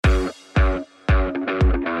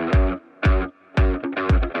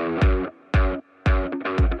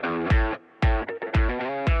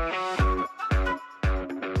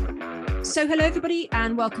So hello everybody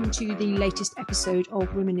and welcome to the latest episode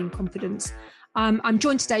of Women in Confidence. I'm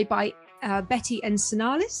joined today by Betty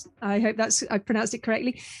Encinales. I hope I pronounced it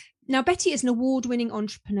correctly. Now, Betty is an award-winning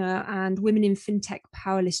entrepreneur and Women in FinTech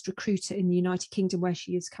powerlist recruiter in the United Kingdom, where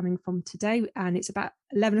she is coming from today. And it's about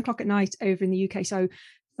 11 o'clock at night over in the UK. So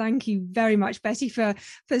thank you very much, Betty, for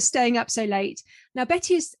staying up so late. Now,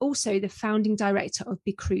 Betty is also the founding director of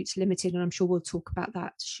Recruit Limited, and I'm sure we'll talk about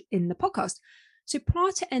that in the podcast. So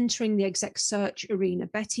prior to entering the exec search arena,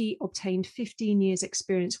 Betty obtained 15 years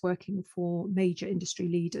experience working for major industry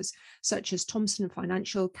leaders such as Thomson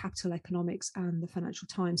Financial, Capital Economics and the Financial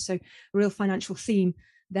Times. So a real financial theme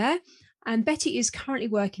there. And Betty is currently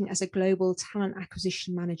working as a global talent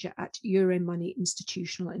acquisition manager at Euromoney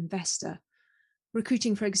Institutional Investor,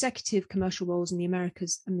 recruiting for executive commercial roles in the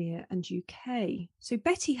Americas, EMEA and UK. So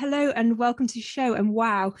Betty, hello and welcome to the show. And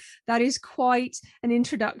wow, that is quite an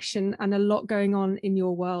introduction and a lot going on in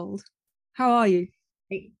your world. How are you?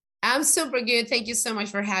 I'm super good. Thank you so much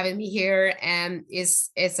for having me here. And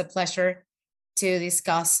it's a pleasure to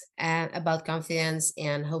discuss about confidence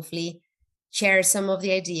and hopefully share some of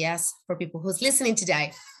the ideas for people who's listening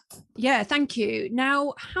today. Yeah, thank you.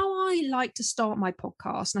 Now, how I like to start my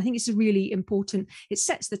podcast, and I think it's really important, it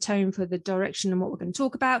sets the tone for the direction and what we're going to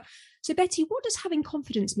talk about. So, Betty, what does having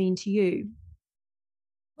confidence mean to you?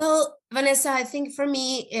 Well, Vanessa, I think for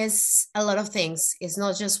me is a lot of things. It's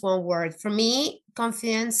not just one word. For me,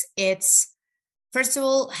 confidence, it's first of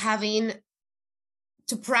all, having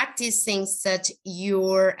to practice things that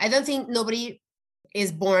I don't think nobody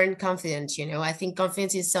is born confident, I think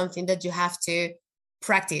confidence is something that you have to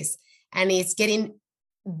practice, and it's getting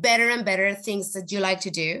better and better things that you like to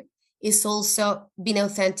do. It's also being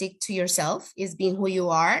authentic to yourself, is being who you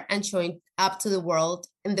are and showing up to the world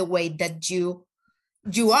in the way that you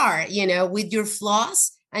are, with your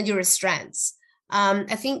flaws and your strengths.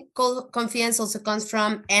 I think confidence also comes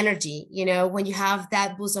from energy, when you have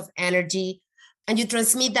that boost of energy and you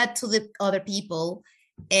transmit that to the other people,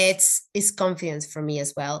 it's confidence for me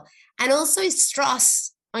as well. And also it's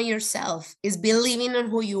trust on yourself, is believing in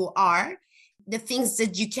who you are, the things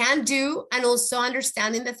that you can do, and also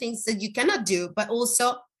understanding the things that you cannot do. But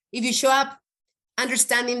also, if you show up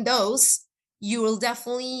understanding those, you will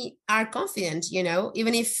definitely are confident,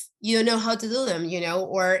 even if you don't know how to do them,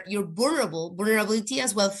 or you're vulnerable. Vulnerability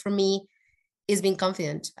as well for me is being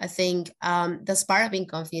confident. I think that's part of being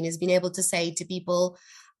confident, is being able to say to people,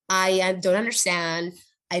 I don't understand,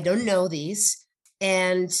 I don't know this.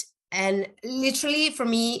 And literally for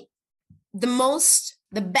me,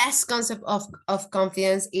 the best concept of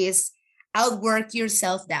confidence is outwork your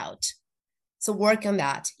self-doubt. So work on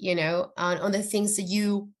that, on the things that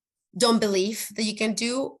you don't believe that you can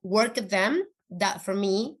do, work at them. That for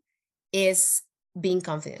me is being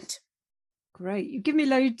confident. Great. You give me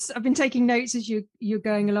loads. I've been taking notes as you're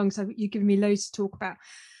going along. So you're giving me loads to talk about.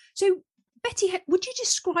 So Betty, would you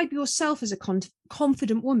describe yourself as a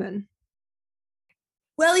confident woman?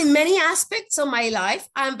 Well, in many aspects of my life,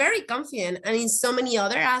 I'm very confident. And in so many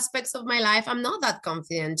other aspects of my life, I'm not that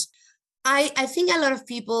confident. I think a lot of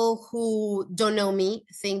people who don't know me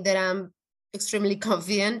think that I'm extremely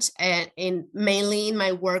confident, and mainly in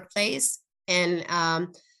my workplace and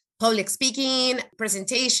public speaking,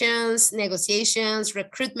 presentations, negotiations,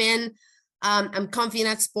 recruitment. I'm confident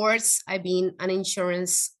at sports. I've been an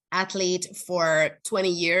insurance athlete for 20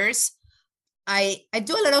 years. I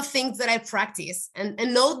do a lot of things that I practice, and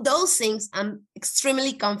know those things I'm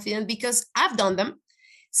extremely confident because I've done them.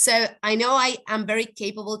 So I know I am very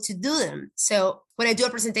capable to do them. So when I do a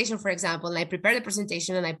presentation, for example, and I prepare the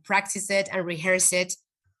presentation and I practice it and rehearse it,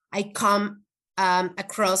 I come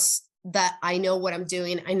across that I know what I'm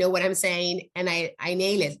doing, I know what I'm saying, and I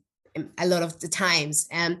nail it a lot of the times.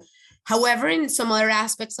 However, in some other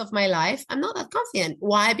aspects of my life, I'm not that confident.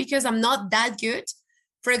 Why? Because I'm not that good.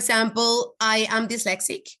 For example, I am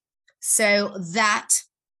dyslexic. So that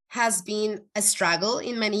has been a struggle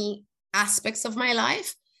in many aspects of my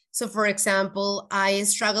life. So for example, I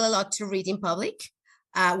struggle a lot to read in public.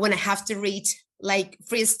 When I have to read like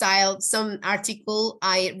freestyle some article,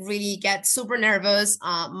 I really get super nervous.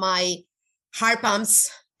 My heart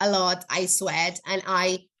pumps a lot. I sweat and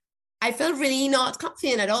I feel really not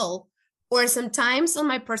confident at all. Or sometimes on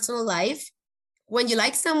my personal life, when you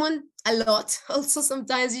like someone a lot, also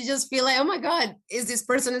sometimes you just feel like, oh my God, is this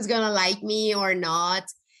person is going to like me or not?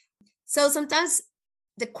 So sometimes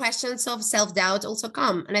the questions of self-doubt also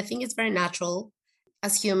come. And I think it's very natural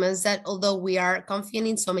as humans that although we are confident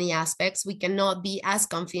in so many aspects, we cannot be as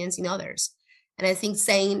confident in others. And I think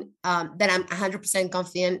saying that I'm 100%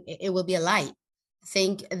 confident, it will be a lie. I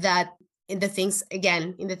think that in the things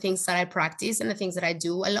that I practice and the things that I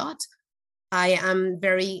do a lot, I am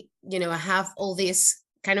very, I have all this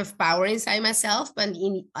kind of power inside myself, but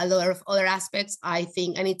in a lot of other aspects, I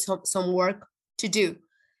think I need some work to do.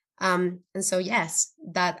 And so, yes,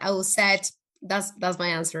 that I will say that's my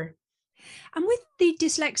answer. And with the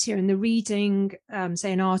dyslexia and the reading,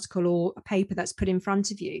 say, an article or a paper that's put in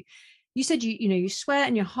front of you, you said you sweat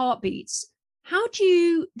and your heart beats. How do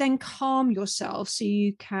you then calm yourself so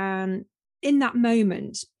you can, in that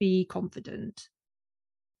moment, be confident?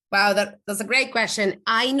 Wow, that's a great question.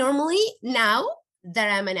 I normally, now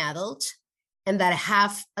that I'm an adult and that I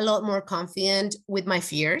have a lot more confidence with my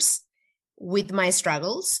fears, with my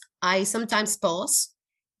struggles, I sometimes pause.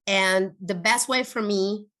 And the best way for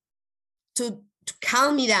me to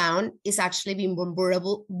calm me down is actually being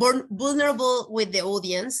vulnerable with the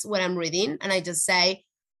audience when I'm reading. And I just say,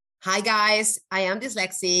 hi guys, I am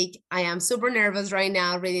dyslexic. I am super nervous right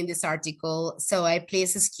now reading this article. So I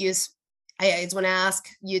just want to ask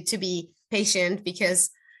you to be patient because,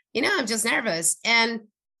 I'm just nervous. And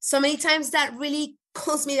so many times that really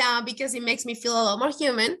cools me down because it makes me feel a lot more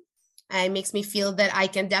human. It makes me feel that I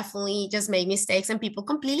can definitely just make mistakes and people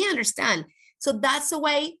completely understand. So that's a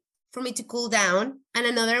way for me to cool down. And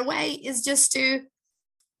another way is just to,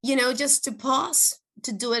 just to pause,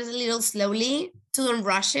 to do it a little slowly, to don't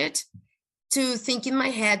rush it, to think in my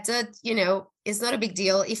head that, it's not a big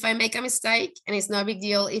deal if I make a mistake, and it's not a big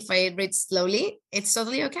deal if I read slowly. It's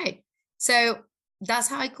totally okay. So that's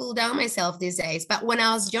how I cool down myself these days. But when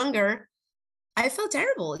I was younger, I felt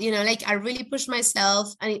terrible, like I really pushed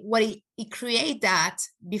myself, and it created that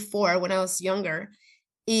before when I was younger,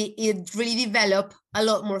 it really developed a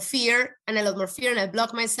lot more fear and I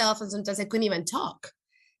blocked myself and sometimes I couldn't even talk.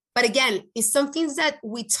 But again, it's some things that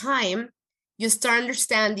with time, you start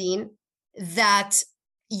understanding that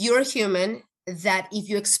you're human, that if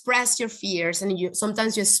you express your fears and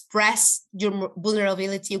sometimes you express your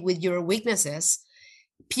vulnerability with your weaknesses,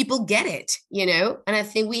 people get it, and I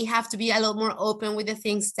think we have to be a lot more open with the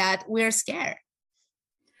things that we're scared.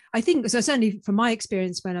 I think so. Certainly, from my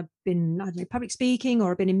experience, when I've been, I don't know, public speaking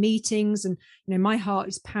or I've been in meetings, and my heart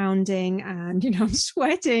is pounding, and I'm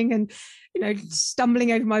sweating, and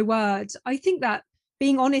stumbling over my words. I think that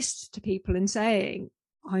being honest to people and saying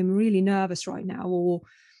I'm really nervous right now, or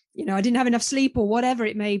I didn't have enough sleep, or whatever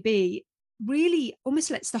it may be, really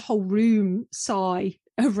almost lets the whole room sigh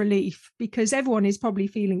of relief, because everyone is probably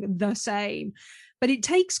feeling the same. But it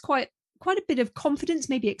takes quite a bit of confidence,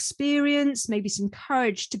 maybe experience, maybe some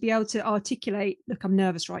courage to be able to articulate, look, I'm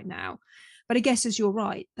nervous right now. But I guess, as you're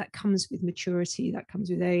right, that comes with maturity, that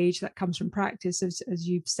comes with age, that comes from practice, as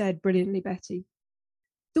you've said brilliantly, Betty.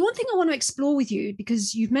 The one thing I want to explore with you,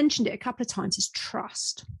 because you've mentioned it a couple of times, is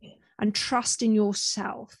trust, and trust in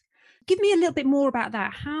yourself. Give me a little bit more about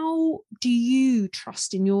that. How do you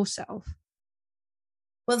trust in yourself?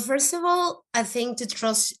 Well, first of all, I think to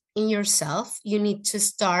trust in yourself, you need to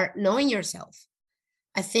start knowing yourself.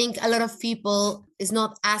 I think a lot of people is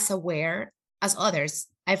not as aware as others.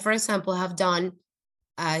 I, for example, have done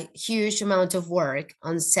a huge amount of work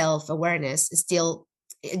on self-awareness, still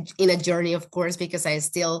in a journey, of course, because I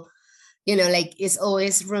still, it's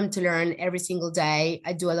always room to learn every single day.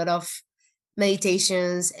 I do a lot of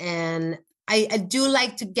meditations, and I do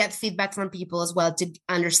like to get feedback from people as well to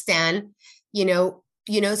understand,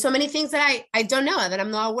 so many things that I don't know, that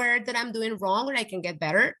I'm not aware that I'm doing wrong or I can get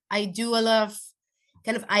better. I do a lot of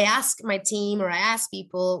I ask my team, or I ask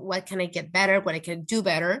people, what can I get better, what I can do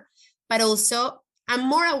better. But also I'm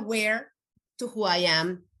more aware to who I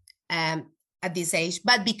am at this age,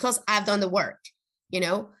 but because I've done the work,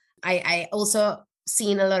 I also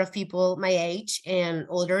seen a lot of people my age and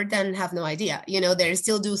older than have no idea, they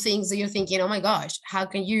still do things that you're thinking, oh my gosh, how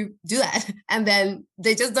can you do that? And then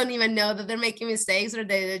they just don't even know that they're making mistakes, or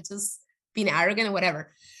they're just being arrogant or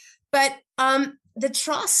whatever. But the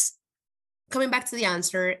trust, coming back to the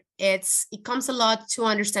answer, it comes a lot to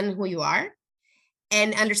understanding who you are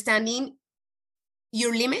and understanding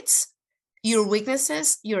your limits, your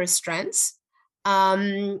weaknesses, your strengths.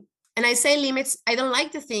 And I say limits, I don't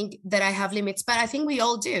like to think that I have limits, but I think we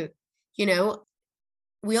all do,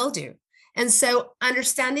 we all do. And so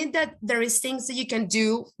understanding that there is things that you can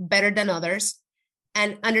do better than others,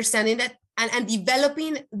 and understanding that and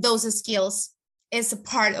developing those skills is a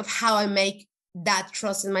part of how I make that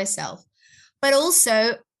trust in myself. But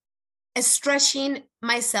also stretching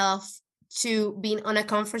myself to being on a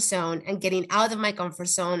comfort zone and getting out of my comfort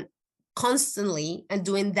zone constantly, and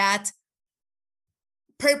doing that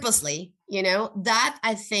purposely, that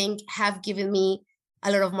I think have given me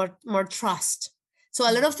a lot of more trust. So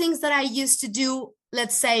a lot of things that I used to do,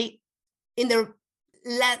 let's say in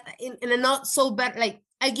a not so bad, like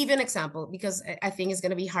I give you an example because I think it's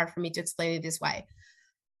going to be hard for me to explain it this way.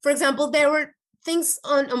 For example, there were things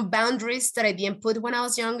on boundaries that I didn't put when I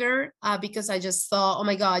was younger because I just thought, oh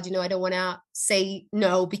my God, I don't want to say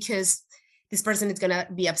no because this person is going to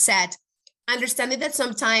be upset. Understanding that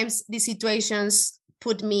sometimes these situations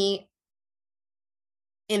put me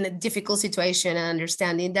in a difficult situation, and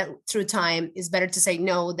understanding that through time it's better to say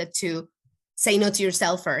no than to say no to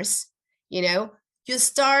yourself first. You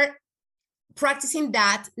start practicing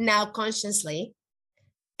that now consciously,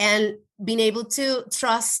 and being able to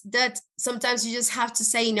trust that sometimes you just have to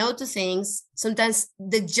say no to things. Sometimes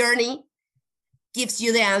the journey gives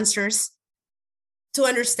you the answers to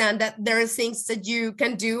understand that there are things that you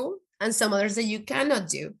can do and some others that you cannot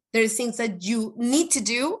do. There are things that you need to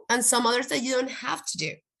do and some others that you don't have to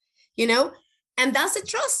do, and that's the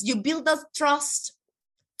trust. You build that trust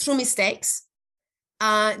through mistakes.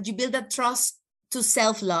 You build that trust to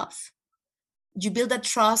self-love. You build that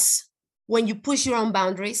trust when you push your own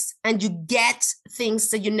boundaries and you get things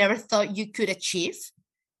that you never thought you could achieve.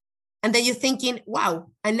 And then you're thinking, wow,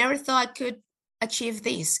 I never thought I could achieve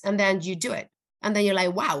this. And then you do it. And then you're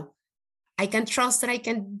like, wow, I can trust that I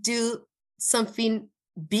can do something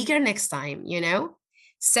bigger next time,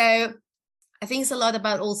 So I think it's a lot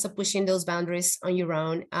about also pushing those boundaries on your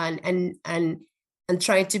own and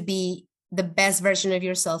trying to be the best version of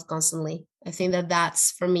yourself constantly. I think that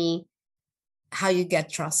that's, for me, how you get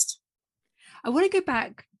trust. I want to go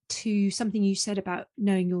back to something you said about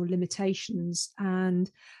knowing your limitations, and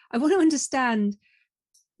I want to understand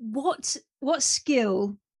what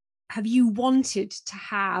skill have you wanted to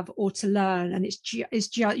have or to learn, and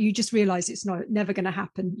you just realize it's never going to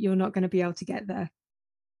happen. You're not going to be able to get there.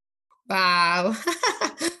 Wow.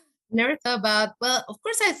 Never thought about, well, of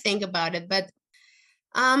course I think about it, but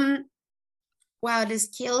wow, the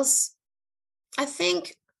skills, I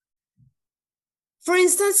think, for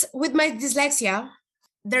instance, with my dyslexia,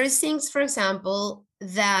 there is things, for example,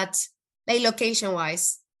 that, like, location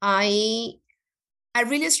wise, I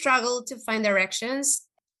really struggle to find directions,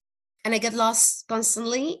 and I get lost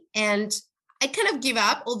constantly, and I kind of give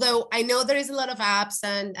up, although I know there is a lot of apps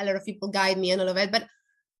and a lot of people guide me and all of it, but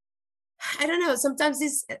I don't know, sometimes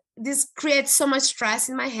this creates so much stress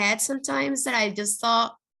in my head sometimes that I just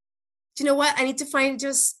thought, you know what, I need to find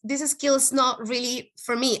just this skill is not really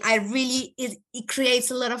for me. It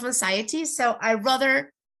creates a lot of anxiety. So I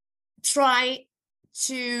rather try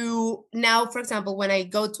to now, for example, when I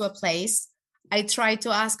go to a place, I try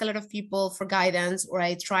to ask a lot of people for guidance, or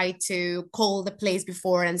I try to call the place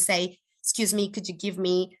before and say, excuse me, could you give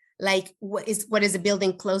me like what is the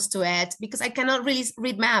building close to it? Because I cannot really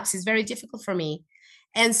read maps. It's very difficult for me.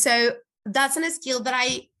 And so that's a skill that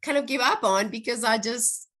I kind of give up on because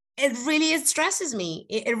it stresses me.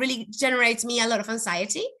 It really generates me a lot of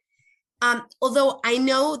anxiety. Although I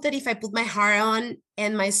know that if I put my heart on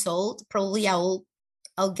and my soul, probably I'll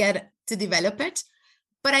get to develop it.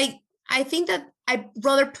 But I think that I'd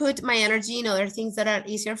rather put my energy in other things that are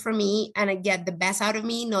easier for me and I get the best out of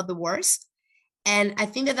me, not the worst. And I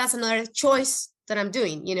think that that's another choice that I'm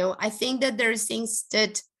doing. I think that there's things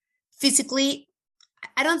that physically,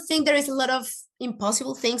 I don't think there is a lot of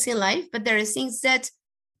impossible things in life, but there is things that,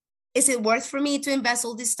 is it worth for me to invest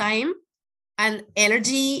all this time and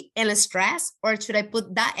energy and stress, or should I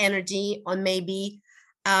put that energy on maybe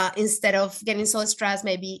instead of getting so stressed,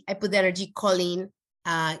 maybe I put the energy calling,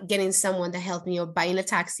 getting someone to help me, or buying a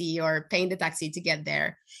taxi or paying the taxi to get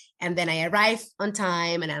there. And then I arrive on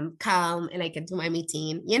time and I'm calm and I can do my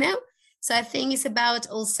meeting, So I think it's about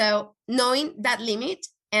also knowing that limit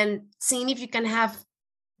and seeing if you can have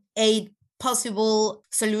a possible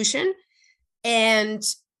solution and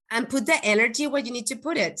put the energy where you need to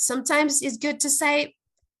put it. Sometimes it's good to say,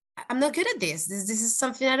 I'm not good at this. This is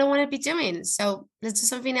something I don't want to be doing. So let's do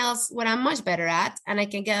something else what I'm much better at and I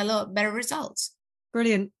can get a lot better results.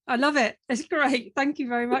 Brilliant. I love it. It's great. Thank you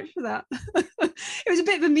very much for that. It was a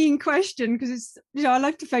bit of a mean question because it's, I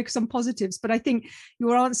like to focus on positives, but I think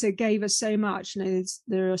your answer gave us so much.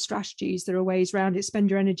 There are strategies, there are ways around it. Spend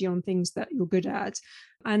your energy on things that you're good at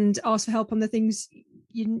and ask for help on the things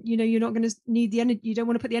you're not going to need the energy, you don't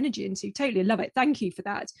want to put the energy into. Totally love it. Thank you for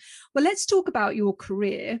that. Well, let's talk about your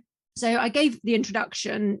career. So I gave the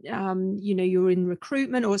introduction, you're in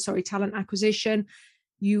talent acquisition.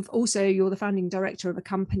 You're the founding director of a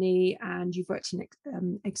company and you've worked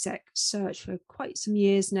in exec search for quite some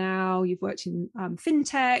years now. You've worked in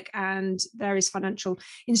fintech and various financial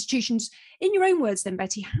institutions. In your own words then,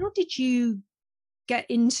 Betty, how did you get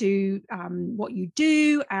into what you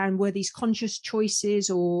do, and were these conscious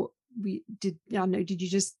choices, or did you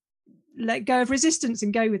just let go of resistance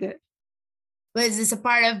and go with it? Well, it's a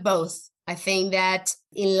part of both, I think that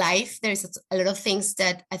in life, there's a lot of things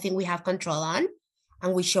that I think we have control on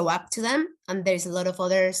and we show up to them. And there's a lot of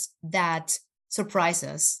others that surprise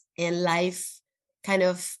us, and life kind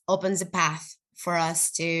of opens a path for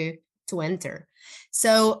us to enter.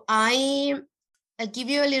 So I'll give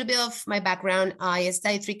you a little bit of my background. I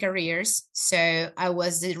studied 3 careers. So I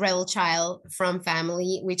was the rebel child from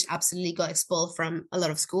family, which absolutely got expelled from a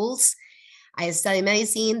lot of schools. I studied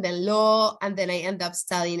medicine, then law, and then I ended up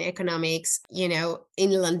studying economics,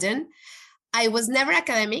 in London. I was never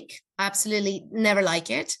academic, absolutely never like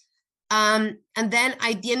it. And then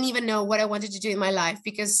I didn't even know what I wanted to do in my life,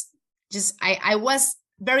 because I was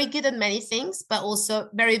very good at many things, but also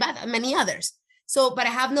very bad at many others. So, but I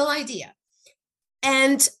have no idea.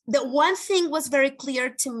 And the one thing was very clear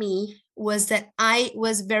to me was that I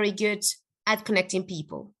was very good at connecting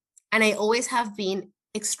people. And I always have been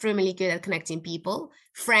extremely good at connecting people,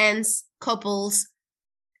 friends, couples,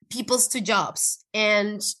 people's to jobs.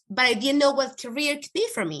 But I didn't know what career could be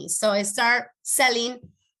for me. So I started selling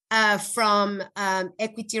from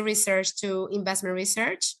equity research to investment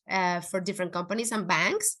research for different companies and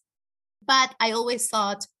banks. But I always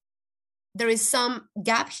thought there is some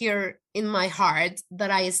gap here in my heart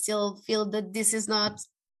that I still feel that this is not,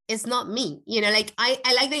 it's not me. Like I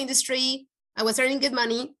like the industry. I was earning good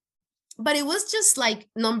money, but it was just like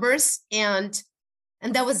numbers and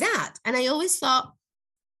that was that. And I always thought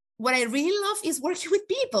what I really love is working with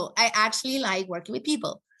people. I actually like working with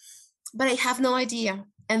people, but I have no idea.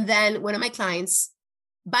 And then one of my clients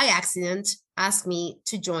by accident asked me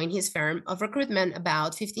to join his firm of recruitment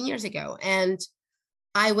about 15 years ago. And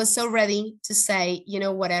I was so ready to say,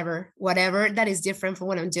 whatever that is different from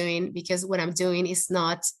what I'm doing, because what I'm doing is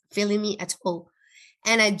not filling me at all.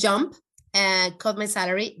 And I jumped and cut my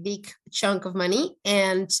salary, big chunk of money.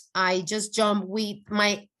 And I just jumped with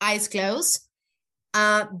my eyes closed,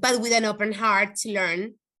 but with an open heart to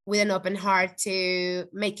learn, with an open heart to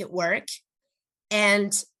make it work.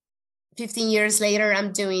 And 15 years later,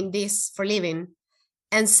 I'm doing this for living.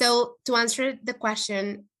 And so to answer the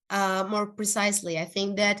question, more precisely, I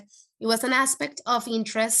think that it was an aspect of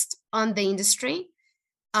interest on the industry,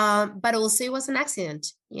 but also it was an accident.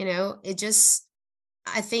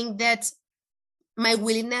 I think that my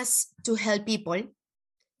willingness to help people,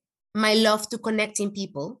 my love to connecting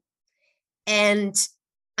people, and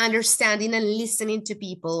understanding and listening to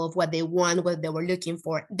people of what they want, what they were looking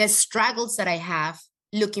for, the struggles that I have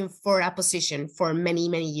looking for a position for many,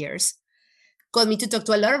 many years, got me to talk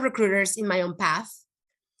to a lot of recruiters in my own path.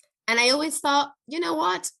 And I always thought,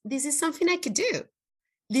 what? This is something I could do.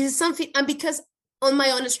 This is something, and because on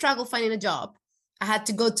my own struggle finding a job, I had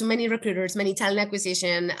to go to many recruiters, many talent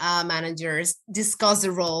acquisition managers, discuss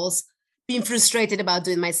the roles, being frustrated about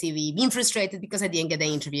doing my CV, being frustrated because I didn't get the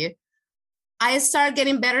interview. I started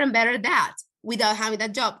getting better and better at that without having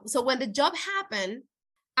that job. So when the job happened,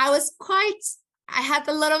 I had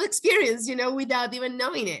a lot of experience, without even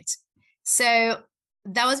knowing it. So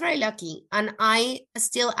that was very lucky. And I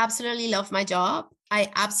still absolutely love my job.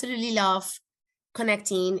 I absolutely love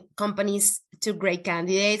connecting companies to great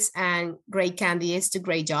candidates and great candidates to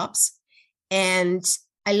great jobs. And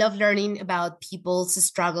I love learning about people's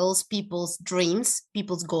struggles, people's dreams,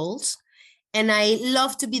 people's goals. And I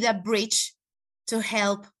love to be that bridge to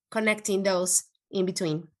help connecting those in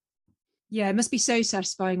between. Yeah, it must be so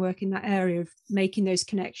satisfying work in that area of making those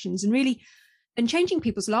connections and changing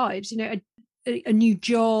people's lives, a new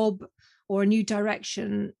job or a new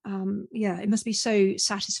direction. It must be so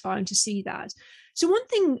satisfying to see that. So one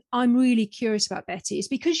thing I'm really curious about, Betty, is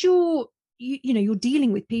because you're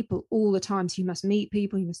dealing with people all the time. So you must meet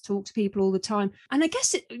people, you must talk to people all the time. And I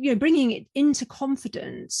guess, bringing it into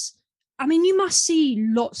confidence, I mean, you must see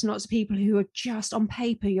lots and lots of people who are just on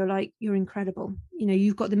paper, you're incredible.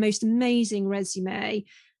 You've got the most amazing resume,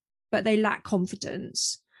 but they lack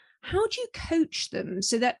confidence. How do you coach them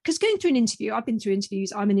so that, because going to an interview, I've been to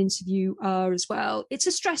interviews, I'm an interviewer as well. It's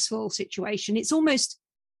a stressful situation. It's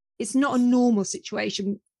not a normal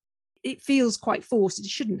situation. It feels quite forced. It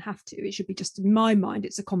shouldn't have to. It should be just, in my mind,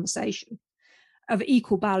 it's a conversation of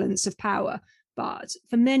equal balance of power. But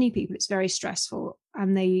for many people, it's very stressful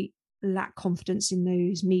and they lack confidence in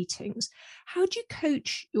those meetings. How do you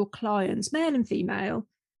coach your clients, male and female,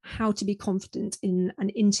 how to be confident in an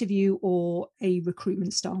interview or a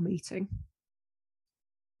recruitment style meeting?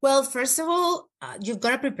 Well, first of all, you've got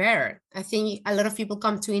to prepare. I think a lot of people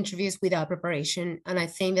come to interviews without preparation. And I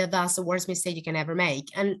think that that's the worst mistake you can ever make.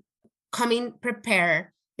 And coming prepared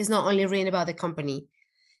is not only reading about the company,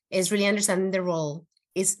 it's really understanding the role.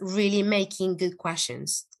 It's really making good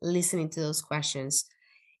questions, listening to those questions,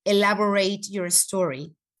 elaborate your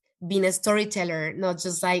story, being a storyteller, not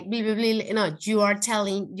just like, blah, blah, blah. No, you are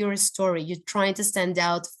telling your story. You're trying to stand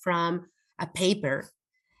out from a paper.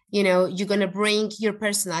 You're going to bring your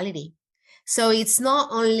personality. So it's not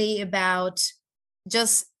only about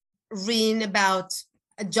just reading about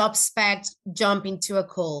a job spec, jump into a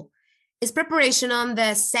call. It's preparation on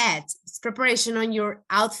the set. It's preparation on your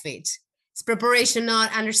outfit. It's preparation on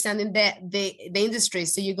understanding the industry.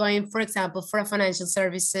 So you're going, for example, for a financial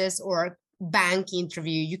services or bank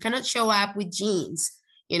interview. You cannot show up with jeans.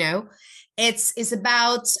 It's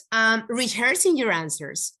about rehearsing your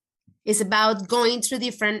answers. It's about going through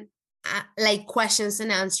different like questions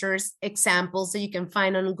and answers, examples that you can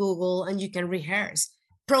find on Google and you can rehearse.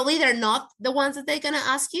 Probably they're not the ones that they're going to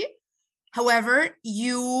ask you. However,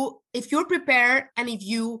 if you're prepared and if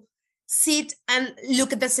you sit and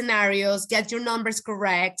look at the scenarios, get your numbers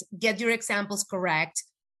correct, get your examples correct,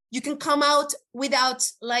 you can come out without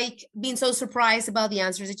like being so surprised about the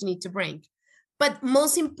answers that you need to bring. But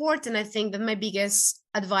most important, I think that my biggest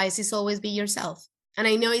advice is always be yourself. And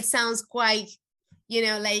I know it sounds quite,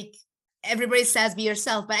 like everybody says be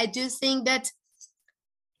yourself, but I do think that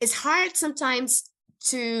it's hard sometimes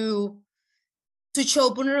to show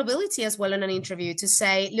vulnerability as well in an interview, to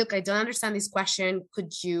say, look, I don't understand this question.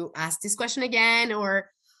 Could you ask this question again? Or,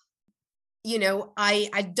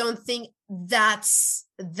 I don't think that's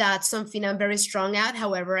something I'm very strong at.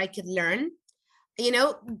 However, I could learn,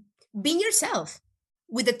 being yourself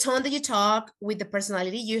with the tone that you talk, with the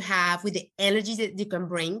personality you have, with the energy that you can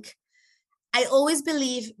bring. I always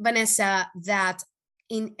believe, Vanessa, that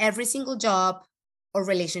in every single job or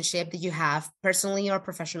relationship that you have, personally or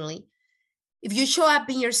professionally, if you show up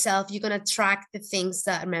being yourself, you're going to attract the things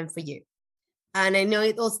that are meant for you. And I know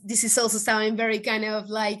this is also sounding very kind of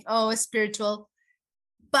like, spiritual.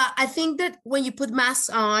 But I think that when you put masks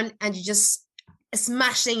on and you just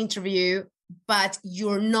smash the interview, but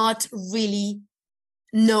you're not really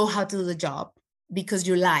know how to do the job because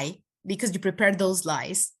you lie, because you prepare those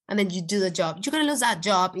lies, and then you do the job, you're going to lose that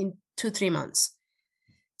job in 2-3 months.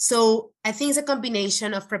 So I think it's a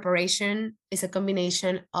combination of preparation. It's a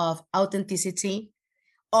combination of authenticity,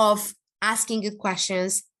 of asking good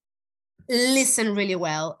questions, listen really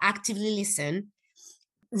well, actively listen,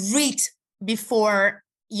 read before,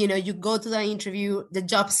 you go to the interview, the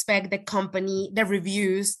job spec, the company, the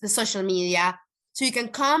reviews, the social media, so you can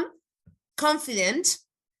come confident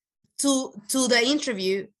to the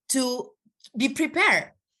interview, to be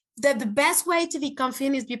prepared. The best way to be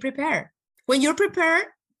confident is be prepared. When you're prepared,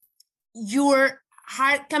 your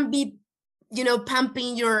heart can be,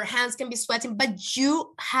 pumping, your hands can be sweating, but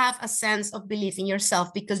you have a sense of belief in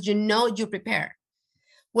yourself because you prepare.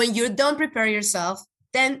 When you don't prepare yourself,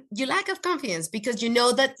 then you lack of confidence because you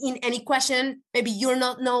know that in any question, maybe you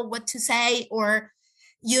not know what to say, or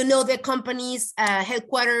the company's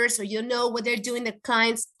headquarters, or what they're doing, the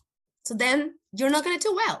clients. So then you're not going to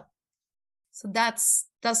do well. So that's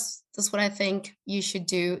what I think you should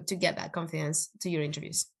do to get that confidence to your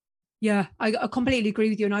interviews. Yeah, I completely agree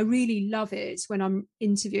with you. And I really love it when I'm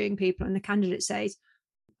interviewing people and the candidate says,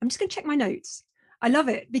 I'm just going to check my notes. I love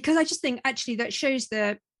it because I just think actually that shows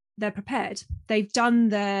they're prepared. They've done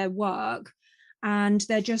their work and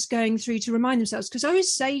they're just going through to remind themselves. Because I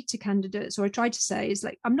always say to candidates, or I try to say, is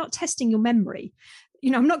like, I'm not testing your memory.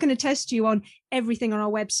 I'm not going to test you on everything on our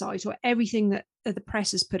website or everything that the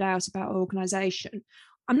press has put out about our organization.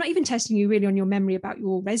 I'm not even testing you really on your memory about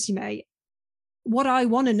your resume. What I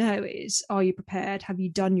want to know is, are you prepared? Have you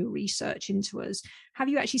done your research into us? Have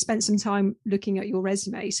you actually spent some time looking at your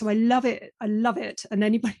resume? So I love it. I love it. And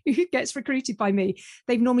anybody who gets recruited by me,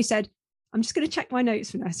 they've normally said, I'm just going to check my notes,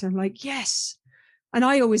 Vanessa. I'm like, yes. And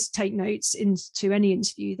I always take notes into any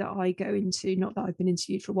interview that I go into. Not that I've been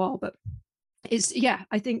interviewed for a while, but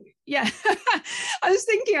I think I was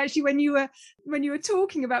thinking actually when you were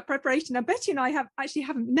talking about preparation. Now Betty and I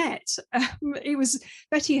haven't met. It was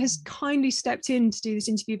Betty has kindly stepped in to do this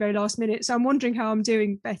interview very last minute, so I'm wondering how I'm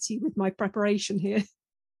doing, Betty, with my preparation here.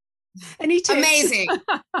 Any tips?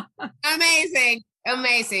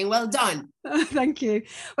 Amazing, well done. Thank you.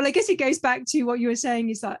 Well, I guess it goes back to what you were saying,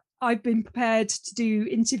 is that I've been prepared to do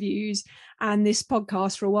interviews and this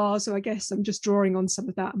podcast for a while, so I guess I'm just drawing on some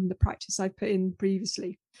of that and the practice I put in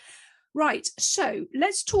previously. Right, so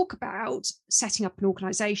let's talk about setting up an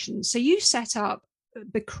organization. So you set up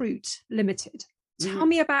Becruit Limited. Tell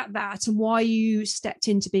me about that and why you stepped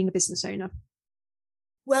into being a business owner.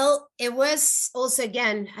 Well, it was also,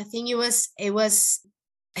 again, I think it was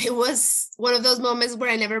one of those moments where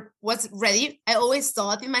I never was ready. I always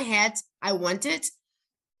thought in my head I wanted,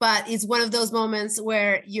 but it's one of those moments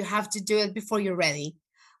where you have to do it before you're ready.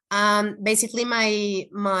 Basically,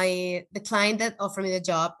 the client that offered me the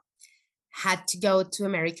job, had to go to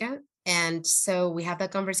America. And so we had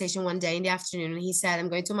that conversation one day in the afternoon. And he said, I'm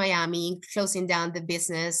going to Miami, closing down the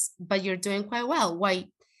business, but you're doing quite well. Why?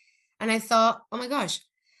 And I thought, oh my gosh.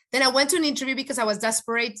 Then I went to an interview because I was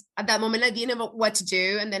desperate at that moment. I didn't know what to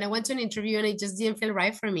do. And then I went to an interview and it just didn't feel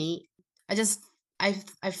right for me.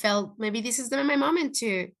 I felt maybe this is not my moment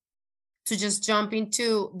to just jump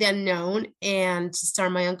into the unknown and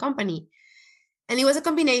start my own company. And it was a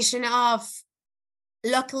combination of,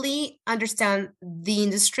 luckily, understand the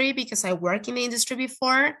industry because I worked in the industry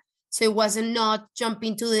before. So it wasn't not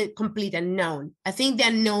jumping to the complete unknown. I think the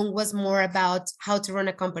unknown was more about how to run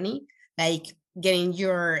a company, like getting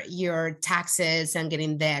your taxes and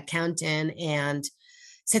getting the accountant and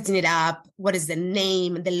setting it up. What is the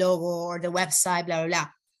name, the logo, or the website, blah, blah, blah.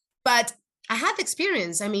 But I had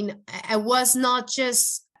experience. I mean, I was not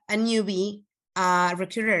just a newbie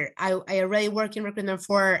recruiter. I already worked in recruitment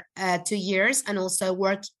for 2 years, and also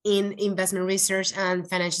worked in investment research and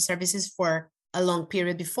financial services for a long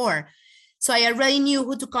period before. So I already knew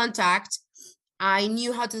who to contact. I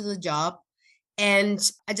knew how to do the job. And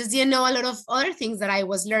I just didn't know a lot of other things that I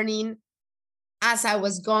was learning as I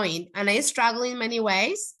was going. And I struggled in many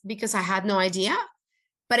ways because I had no idea.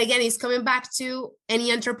 But again, it's coming back to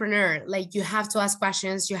any entrepreneur. Like, you have to ask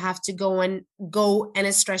questions. You have to go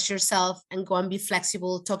and stretch yourself and go and be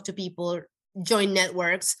flexible, talk to people, join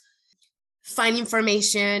networks, find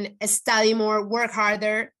information, study more, work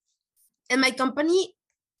harder. And my company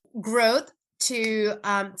grew to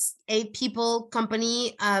 8 people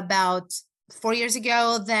company about 4 years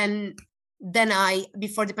ago. Then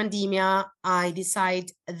before the pandemic, I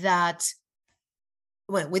decided that,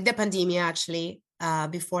 well, with the pandemic, actually,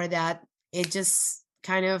 before that, it just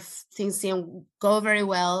kind of, things didn't go very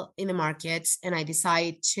well in the markets. And I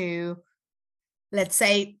decided to, let's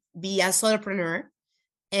say, be a solopreneur.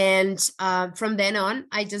 And from then on,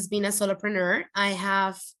 I just been a solopreneur. I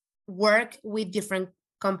have worked with different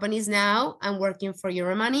companies now. I'm working for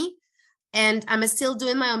Euromoney, and I'm still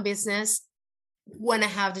doing my own business when I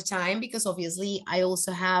have the time, because obviously I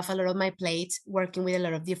also have a lot on my plate, working with a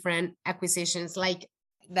lot of different acquisitions like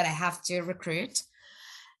that I have to recruit.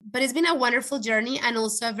 But it's been a wonderful journey, and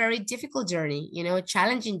also a very difficult journey, a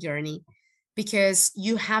challenging journey, because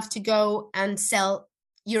you have to go and sell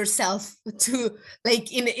yourself to,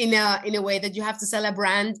 like, in a way that you have to sell a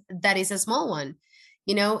brand that is a small one,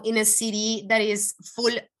 in a city that is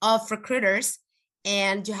full of recruiters,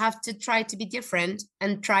 and you have to try to be different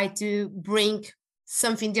and try to bring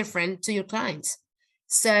something different to your clients.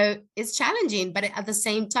 So it's challenging, but at the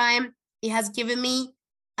same time, it has given me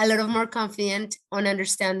a lot of more confidence on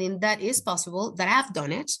understanding that is possible, that I've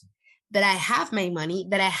done it, that I have made money,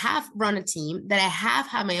 that I have run a team, that I have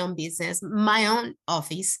had my own business, my own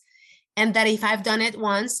office, and that if I've done it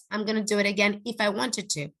once, I'm going to do it again if I wanted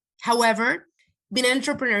to. However, being an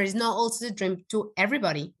entrepreneur is not also the dream to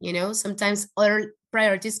everybody. Sometimes other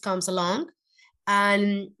priorities comes along,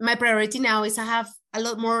 and my priority now is I have a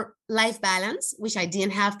lot more life balance, which I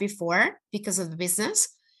didn't have before because of the business.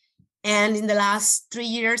 And in the last 3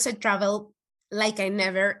 years, I travel like I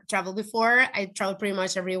never traveled before. I travel pretty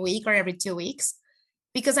much every week or every 2 weeks,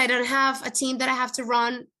 because I don't have a team that I have to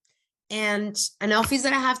run and an office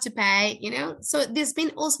that I have to pay, So this has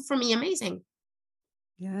been also for me amazing.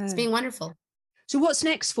 Yeah. It's been wonderful. So what's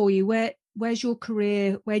next for you? Where's your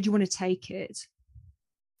career? Where do you want to take it?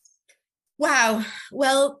 Wow.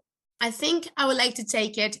 Well, I think I would like to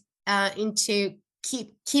take it into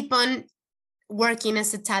keep on working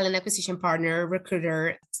as a talent acquisition partner,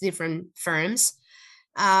 recruiter to different firms,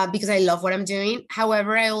 because I love what I'm doing.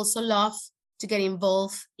 However, I also love to get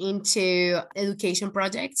involved into education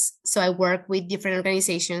projects. So I work with different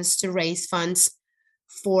organizations to raise funds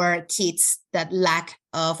for kids that lack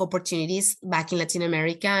of opportunities back in Latin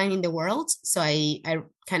America and in the world. So I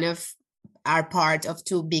kind of are part of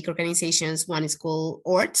 2 big organizations. One is called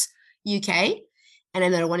ORT UK, and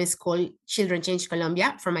another one is called Children Change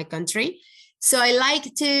Colombia, for my country. So I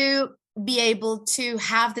like to be able to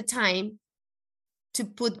have the time to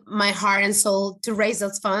put my heart and soul to raise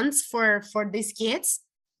those funds for these kids.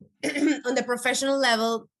 On the professional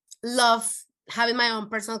level, love having my own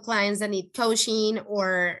personal clients that need coaching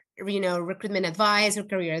or, recruitment advice or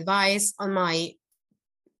career advice on my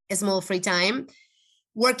small free time.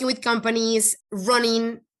 Working with companies,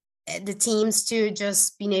 running the teams to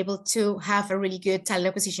just being able to have a really good talent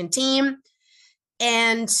acquisition team.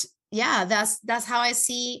 And yeah, that's how I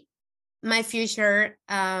see my future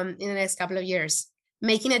in the next couple of years,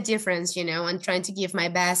 making a difference, and trying to give my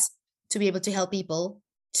best to be able to help people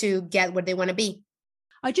to get where they want to be.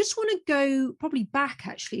 I just want to go probably back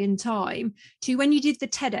actually in time to when you did the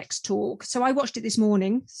TEDx talk. So I watched it this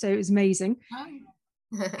morning, so it was amazing.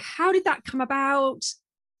 How did that come about?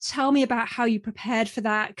 Tell me about how you prepared for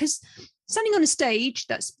that, because standing on a stage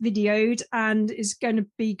that's videoed and is going to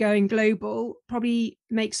be going global probably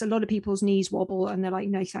makes a lot of people's knees wobble and they're like,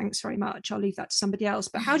 no, thanks very much. I'll leave that to somebody else.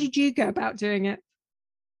 But how did you go about doing it?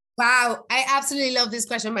 Wow, I absolutely love this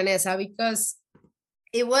question, Vanessa, because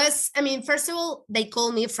it was, I mean, first of all, they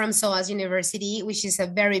called me from SOAS University, which is a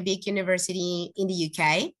very big university in the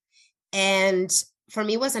UK. And for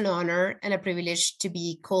me, it was an honor and a privilege to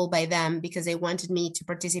be called by them because they wanted me to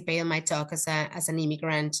participate in my talk as an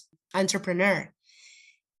immigrant entrepreneur.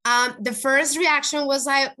 The first reaction was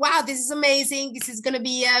like, wow, this is amazing. This is going to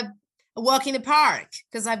be a walk in the park,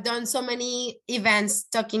 because I've done so many events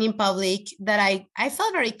talking in public that I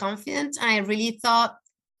felt very confident. And I really thought,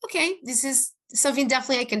 okay, this is something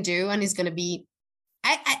definitely I can do. And it's going to be,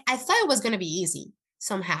 I thought it was going to be easy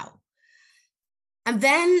somehow. And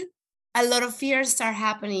then a lot of fears start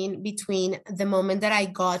happening between the moment that I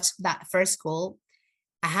got that first call.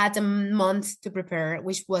 I had a month to prepare,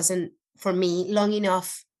 which wasn't for me long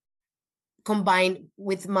enough, combined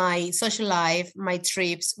with my social life, my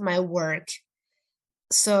trips, my work.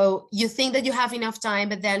 So you think that you have enough time,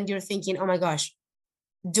 but then you're thinking, oh my gosh,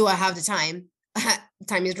 do I have the time?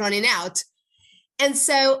 Time is running out. And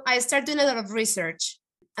so I started doing a lot of research.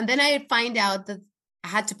 And then I find out that I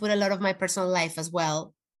had to put a lot of my personal life as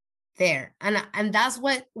well there. And that's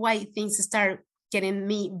why things start getting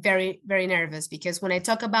me very, very nervous, because when I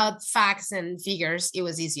talk about facts and figures, it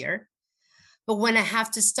was easier. But when I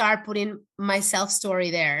have to start putting my self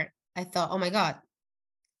story there, I thought, oh my God,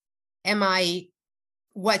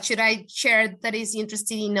 what should I share that is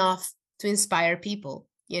interesting enough to inspire people,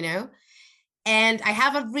 you know? And I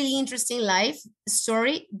have a really interesting life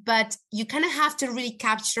story, but you kind of have to really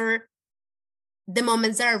capture the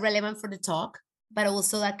moments that are relevant for the talk, but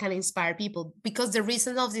also that can inspire people, because the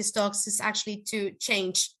reason of these talks is actually to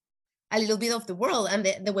change a little bit of the world and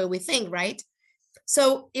the way we think, right?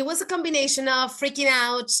 So it was a combination of freaking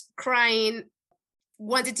out, crying,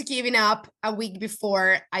 wanted to give it up. A week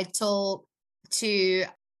before, I told to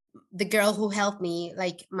the girl who helped me,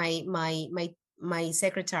 like my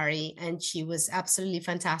secretary, and she was absolutely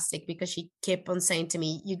fantastic because she kept on saying to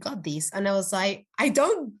me, you got this. And I was like, I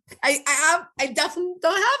definitely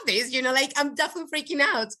don't have this, you know, like I'm definitely freaking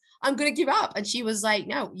out. I'm going to give up. And she was like,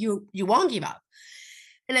 no, you won't give up.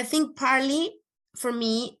 And I think partly for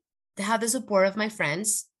me to have the support of my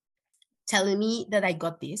friends telling me that I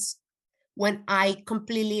got this when I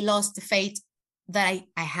completely lost the faith that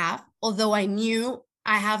I have, although I knew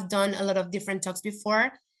I have done a lot of different talks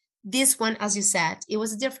before. This one, as you said, it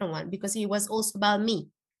was a different one because it was also about me,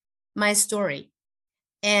 my story.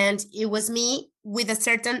 And it was me with a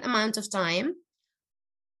certain amount of time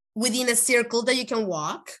within a circle that you can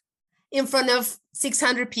walk in front of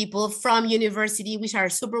 600 people from university, which are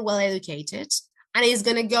super well educated. And it's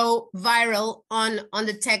going to go viral on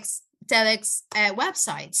the TEDx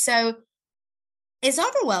website. So it's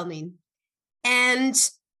overwhelming. And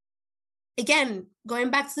again, going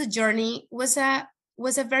back to the journey was a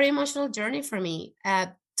very emotional journey for me. 2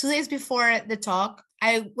 days before the talk,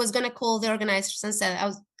 I was going to call the organizers and said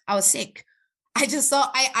I was sick. I just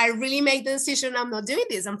thought I really made the decision. I'm not doing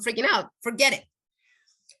this. I'm freaking out. Forget it.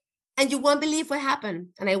 And you won't believe what happened.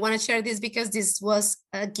 And I want to share this because this was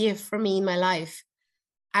a gift for me in my life.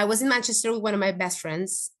 I was in Manchester with one of my best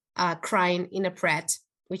friends, crying in a Pret,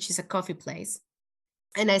 which is a coffee place.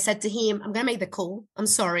 And I said to him, I'm going to make the call. I'm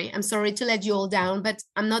sorry to let you all down, but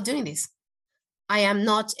I'm not doing this. I am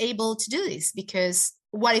not able to do this because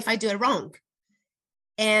what if I do it wrong?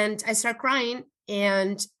 And I start crying,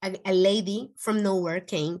 and a lady from nowhere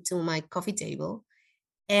came to my coffee table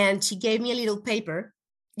and she gave me a little paper.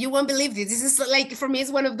 You won't believe this. This is like, for me,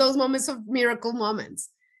 it's one of those moments of miracle moments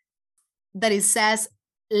that it says,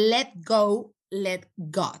 let go, let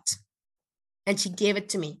God. And she gave it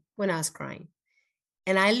to me when I was crying.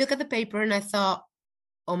 And I look at the paper and I thought,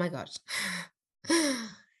 oh my gosh.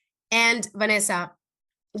 And Vanessa,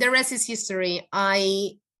 the rest is history.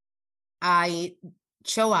 I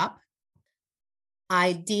show up.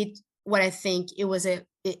 I did what I think it was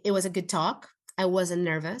a good talk. I wasn't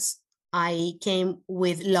nervous. I came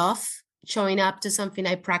with love, showing up to something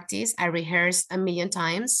I practice. I rehearsed a million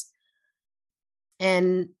times,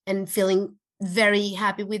 and feeling very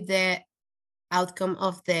happy with the outcome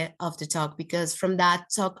of the talk, because from that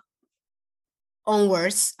talk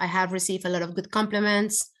onwards, I have received a lot of good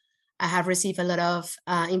compliments. I have received a lot of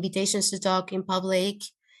invitations to talk in public,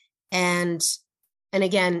 and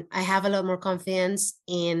again, I have a lot more confidence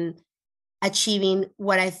in achieving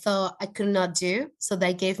what I thought I could not do. So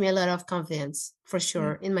that gave me a lot of confidence for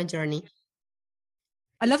sure in my journey.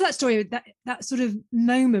 I love that story. That sort of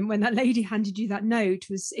moment when that lady handed you that note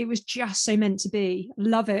it was just so meant to be.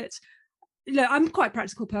 Love it. Look, I'm quite a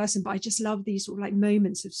practical person, but I just love these sort of like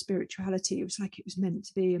moments of spirituality. It was like it was meant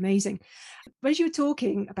to be. Amazing. But as you were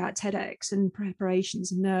talking about TEDx and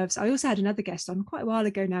preparations and nerves, I also had another guest on quite a while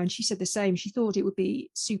ago now, and she said the same. She thought it would be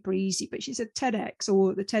super easy, but she said TEDx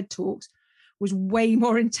or the TED Talks was way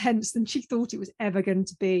more intense than she thought it was ever going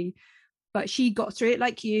to be. But she got through it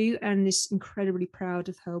like you and is incredibly proud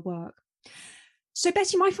of her work. So,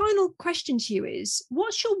 Betty, my final question to you is,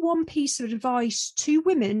 what's your one piece of advice to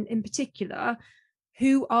women in particular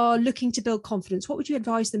who are looking to build confidence? What would you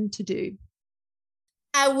advise them to do?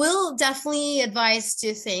 I will definitely advise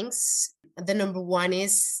two things. The number one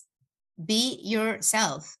is be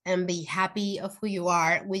yourself and be happy of who you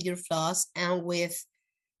are with your flaws and with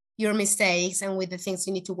your mistakes and with the things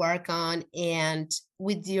you need to work on and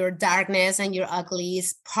with your darkness and your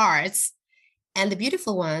ugliest parts and the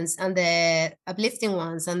beautiful ones and the uplifting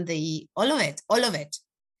ones and the all of it.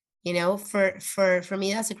 You know, for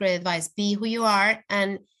me, that's a great advice. Be who you are.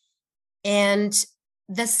 And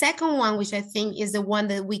the second one, which I think is the one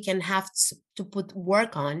that we can have to put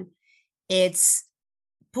work on, it's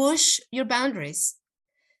push your boundaries.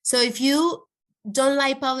 So if you don't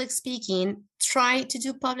like public speaking, try to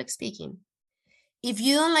do public speaking. If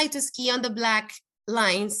you don't like to ski on the black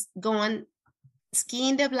lines, go on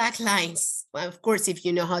skiing the black lines. Well, of course, if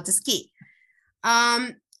you know how to ski.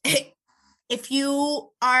 If you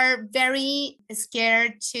are very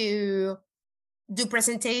scared to do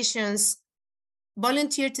presentations,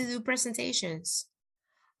 volunteer to do presentations,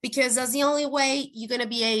 because that's the only way you're going to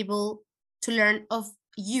be able to learn of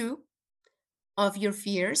your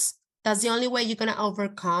fears. That's the only way you're going to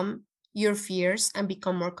overcome your fears and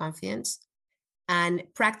become more confident. And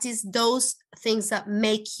practice those things that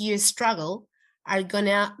make you struggle are going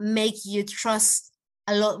to make you trust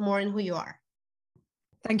a lot more in who you are.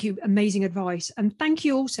 Thank you. Amazing advice. And thank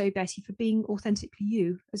you also, Betty, for being authentically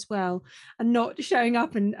you as well and not showing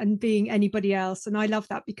up and being anybody else. And I love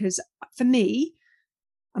that because for me,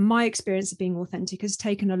 and my experience of being authentic has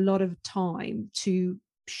taken a lot of time to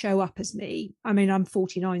show up as me. I mean, I'm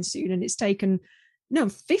 49 soon and it's taken, no, I'm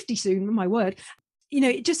 50 soon, my word. You know,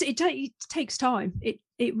 it takes time.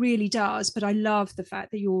 It really does. But I love the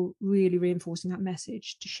fact that you're really reinforcing that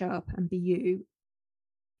message to show up and be you.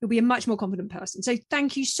 You'll be a much more confident person. So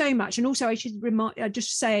thank you so much. And also I should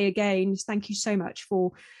just say again, thank you so much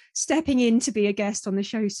for stepping in to be a guest on the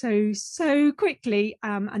show so quickly.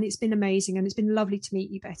 And it's been amazing. And it's been lovely to meet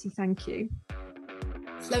you, Betty. Thank you.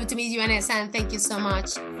 It's lovely to meet you, Vanessa. And thank you so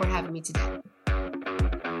much for having me today.